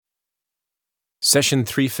Session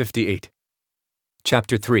 358,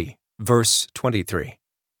 Chapter 3, Verse 23.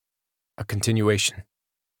 A continuation.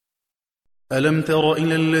 ألم تر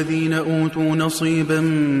إلى الذين أوتوا نصيبا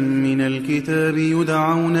من الكتاب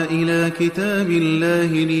يدعون إلى كتاب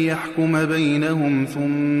الله ليحكم بينهم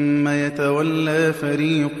ثم يتولى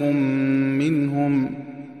فريق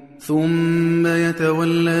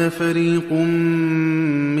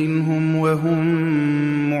منهم وهم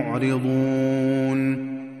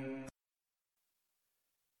معرضون.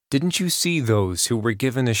 Didn't you see those who were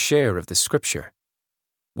given a share of the Scripture?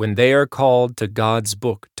 When they are called to God's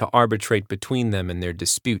book to arbitrate between them in their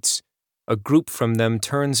disputes, a group from them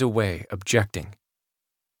turns away, objecting.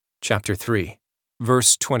 Chapter 3,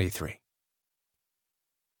 Verse 23.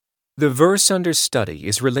 The verse under study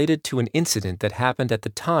is related to an incident that happened at the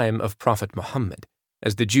time of Prophet Muhammad,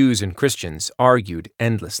 as the Jews and Christians argued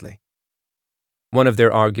endlessly. One of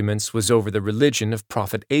their arguments was over the religion of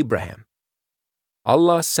Prophet Abraham.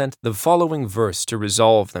 Allah sent the following verse to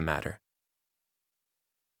resolve the matter.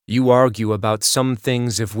 You argue about some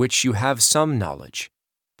things of which you have some knowledge,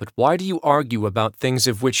 but why do you argue about things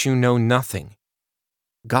of which you know nothing?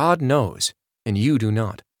 God knows, and you do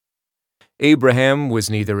not. Abraham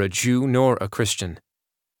was neither a Jew nor a Christian.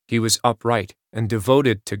 He was upright and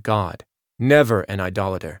devoted to God, never an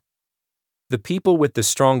idolater. The people with the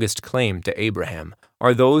strongest claim to Abraham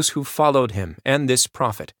are those who followed him and this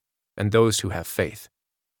prophet, and those who have faith.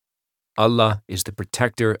 Allah is the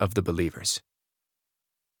protector of the believers.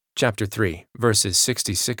 Chapter 3, verses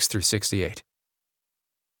 66 through 68.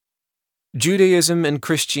 Judaism and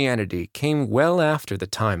Christianity came well after the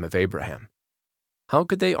time of Abraham. How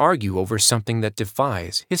could they argue over something that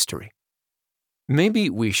defies history? Maybe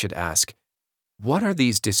we should ask, what are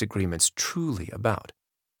these disagreements truly about?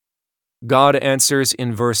 God answers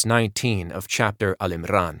in verse 19 of chapter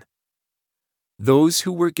Imran. Those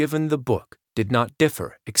who were given the book did not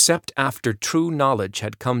differ except after true knowledge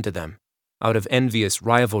had come to them, out of envious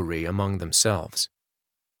rivalry among themselves.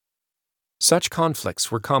 Such conflicts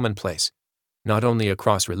were commonplace, not only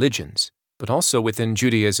across religions, but also within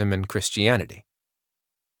Judaism and Christianity.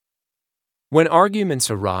 When arguments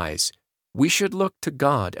arise, we should look to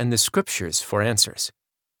God and the Scriptures for answers.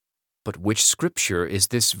 But which Scripture is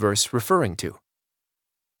this verse referring to?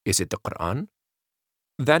 Is it the Quran?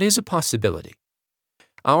 That is a possibility.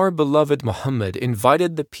 Our beloved Muhammad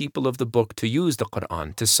invited the people of the book to use the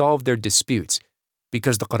Quran to solve their disputes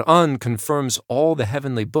because the Quran confirms all the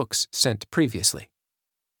heavenly books sent previously.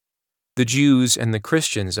 The Jews and the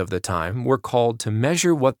Christians of the time were called to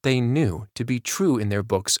measure what they knew to be true in their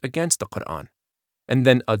books against the Quran, and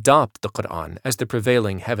then adopt the Quran as the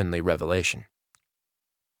prevailing heavenly revelation.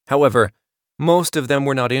 However, most of them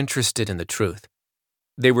were not interested in the truth.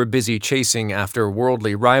 They were busy chasing after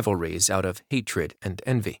worldly rivalries out of hatred and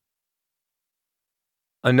envy.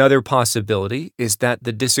 Another possibility is that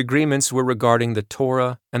the disagreements were regarding the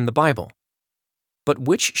Torah and the Bible. But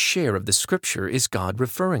which share of the Scripture is God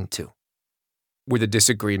referring to? Were the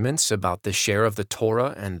disagreements about the share of the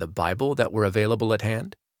Torah and the Bible that were available at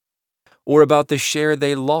hand? Or about the share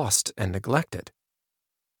they lost and neglected?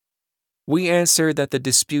 We answer that the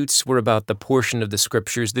disputes were about the portion of the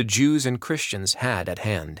Scriptures the Jews and Christians had at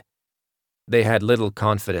hand. They had little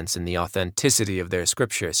confidence in the authenticity of their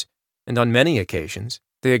Scriptures, and on many occasions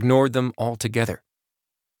they ignored them altogether.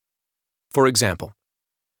 For example,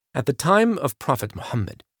 at the time of Prophet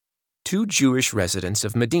Muhammad, two Jewish residents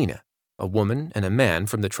of Medina, a woman and a man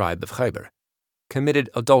from the tribe of Khaybar, committed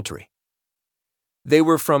adultery. They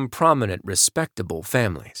were from prominent, respectable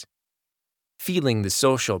families. Feeling the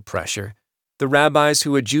social pressure, the rabbis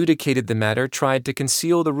who adjudicated the matter tried to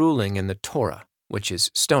conceal the ruling in the Torah, which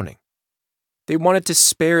is stoning. They wanted to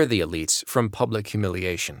spare the elites from public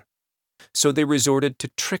humiliation, so they resorted to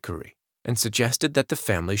trickery and suggested that the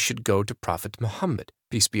family should go to Prophet Muhammad,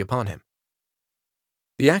 peace be upon him.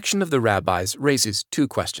 The action of the rabbis raises two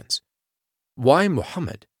questions. Why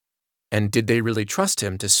Muhammad? And did they really trust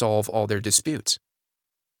him to solve all their disputes?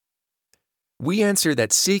 We answer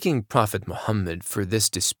that seeking Prophet Muhammad for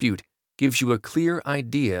this dispute gives you a clear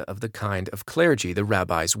idea of the kind of clergy the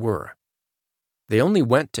rabbis were. They only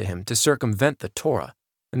went to him to circumvent the Torah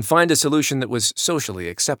and find a solution that was socially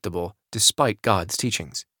acceptable despite God's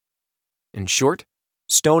teachings. In short,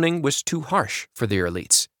 stoning was too harsh for their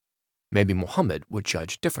elites. Maybe Muhammad would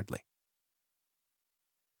judge differently.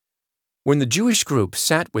 When the Jewish group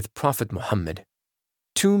sat with Prophet Muhammad,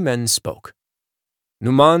 two men spoke,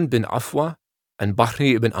 Nu'man bin Afwa and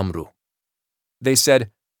Bahri ibn Amru. They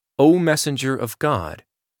said, O Messenger of God,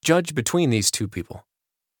 judge between these two people.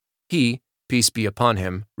 He, peace be upon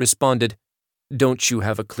him, responded, Don't you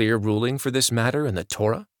have a clear ruling for this matter in the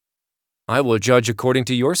Torah? I will judge according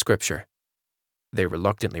to your scripture. They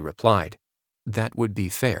reluctantly replied, that would be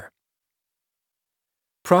fair.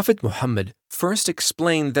 Prophet Muhammad first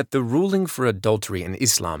explained that the ruling for adultery in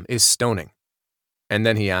Islam is stoning. And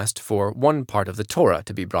then he asked for one part of the Torah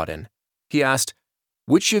to be brought in. He asked,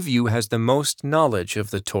 which of you has the most knowledge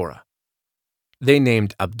of the Torah? They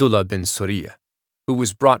named Abdullah bin Salam, who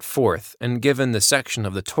was brought forth and given the section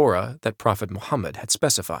of the Torah that Prophet Muhammad had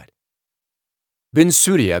specified. Bin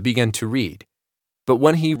Salam began to read, but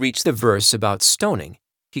when he reached the verse about stoning,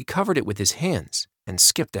 he covered it with his hands and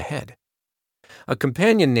skipped ahead. A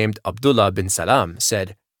companion named Abdullah bin Salam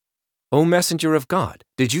said, O Messenger of God,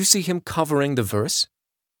 did you see him covering the verse?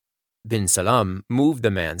 Bin Salam moved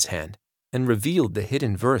the man's hand and revealed the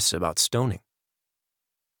hidden verse about stoning.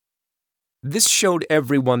 This showed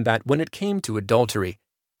everyone that when it came to adultery,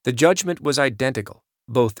 the judgment was identical,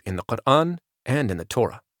 both in the Quran and in the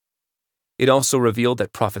Torah. It also revealed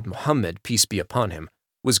that Prophet Muhammad, peace be upon him,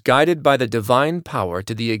 was guided by the divine power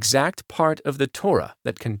to the exact part of the Torah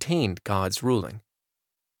that contained God's ruling.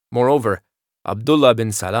 Moreover, Abdullah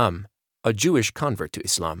bin Salam, a Jewish convert to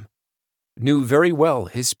Islam, knew very well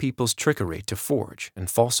his people's trickery to forge and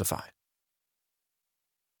falsify.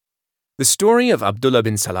 The story of Abdullah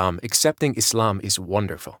bin Salam accepting Islam is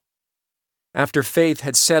wonderful. After faith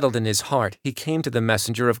had settled in his heart, he came to the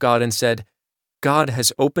Messenger of God and said, God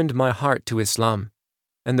has opened my heart to Islam,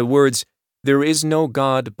 and the words, there is no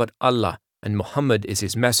God but Allah, and Muhammad is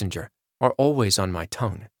his messenger, are always on my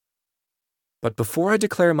tongue. But before I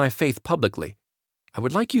declare my faith publicly, I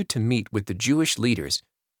would like you to meet with the Jewish leaders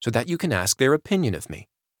so that you can ask their opinion of me.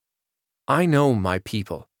 I know my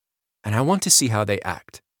people, and I want to see how they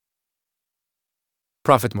act.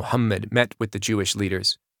 Prophet Muhammad met with the Jewish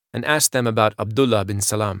leaders and asked them about Abdullah bin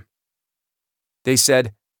Salam. They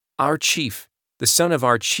said, our chief, the son of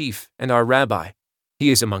our chief and our rabbi, he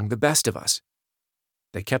is among the best of us.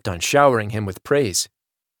 They kept on showering him with praise.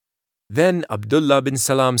 Then Abdullah bin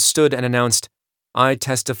Salam stood and announced, I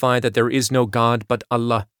testify that there is no God but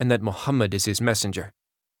Allah and that Muhammad is his messenger.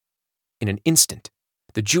 In an instant,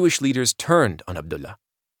 the Jewish leaders turned on Abdullah,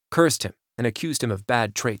 cursed him, and accused him of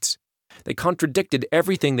bad traits. They contradicted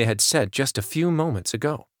everything they had said just a few moments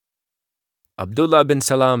ago. Abdullah bin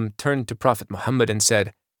Salam turned to Prophet Muhammad and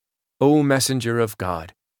said, O Messenger of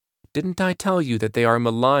God, didn't I tell you that they are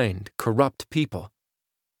maligned, corrupt people?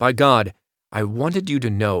 By God, I wanted you to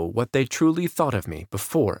know what they truly thought of me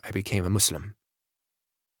before I became a Muslim.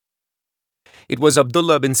 It was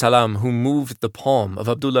Abdullah bin Salam who moved the palm of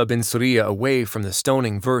Abdullah bin Salam away from the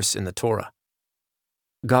stoning verse in the Torah.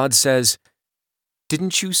 God says,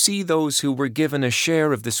 didn't you see those who were given a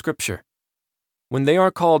share of the scripture? When they are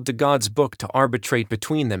called to God's book to arbitrate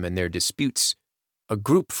between them in their disputes, a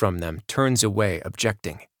group from them turns away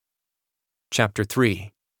objecting. Chapter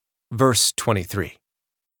 3, verse 23.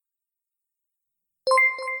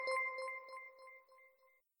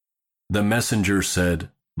 The messenger said,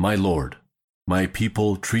 My Lord, my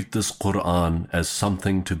people treat this Quran as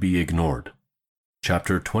something to be ignored.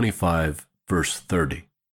 Chapter 25, verse 30.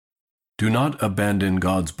 Do not abandon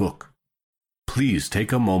God's book. Please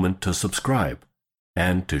take a moment to subscribe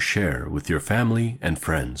and to share with your family and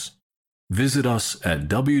friends. Visit us at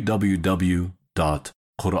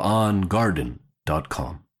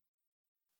www.qurangarden.com.